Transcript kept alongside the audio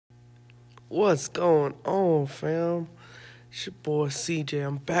What's going on, fam? It's your boy CJ.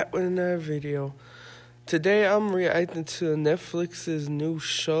 I'm back with another video. Today I'm reacting to Netflix's new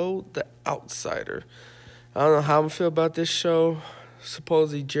show, The Outsider. I don't know how I feel about this show.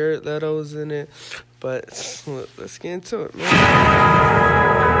 Supposedly Jared Leto is in it, but let's get into it, man.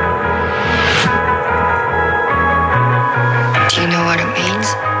 Do you know what it means?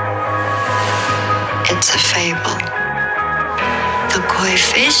 It's a fable. The koi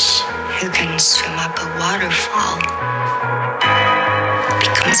fish who can swim up a waterfall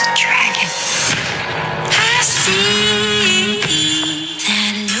becomes a dragon. I see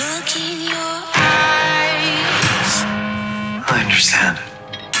that look in your eyes. I understand.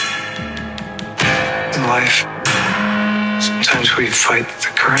 In life, sometimes we fight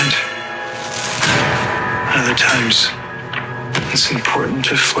the current. Other times, it's important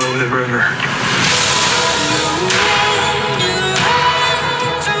to flow the river.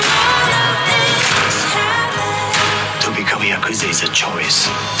 To become Yakuza is a choice.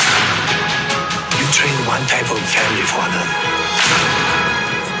 You train one type of family for another.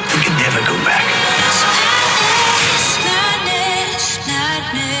 You can never go back.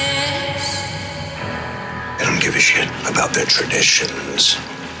 They don't give a shit about their traditions,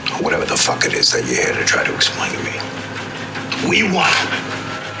 or whatever the fuck it is that you're here to try to explain to me. We won.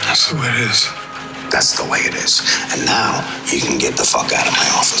 That's the way it is. That's the way it is. And now you can get the fuck out of my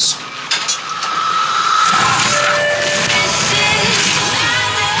office.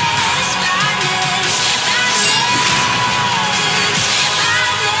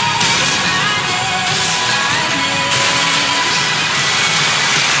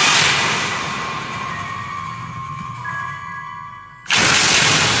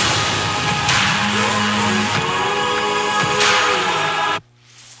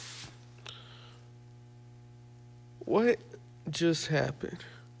 What just happened?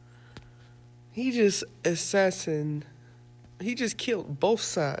 He just killed both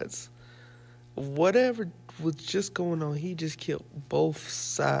sides. Whatever was just going on, he just killed both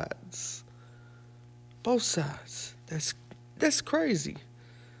sides. Both sides. That's crazy.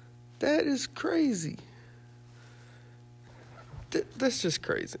 That is crazy. That's just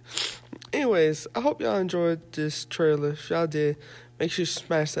crazy. Anyways, I hope y'all enjoyed this trailer. If y'all did, make sure you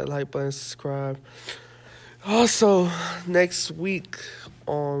smash that like button, subscribe. Also, next week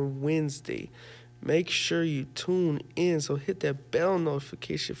on Wednesday, make sure you tune in. So hit that bell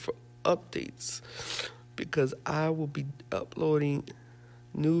notification for updates, because I will be uploading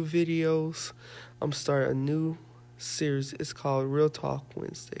new videos. I'm starting a new series. It's called Real Talk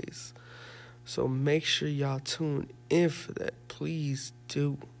Wednesdays. So make sure y'all tune in for that. Please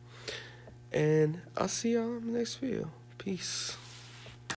do. And I'll see y'all in the next video. Peace.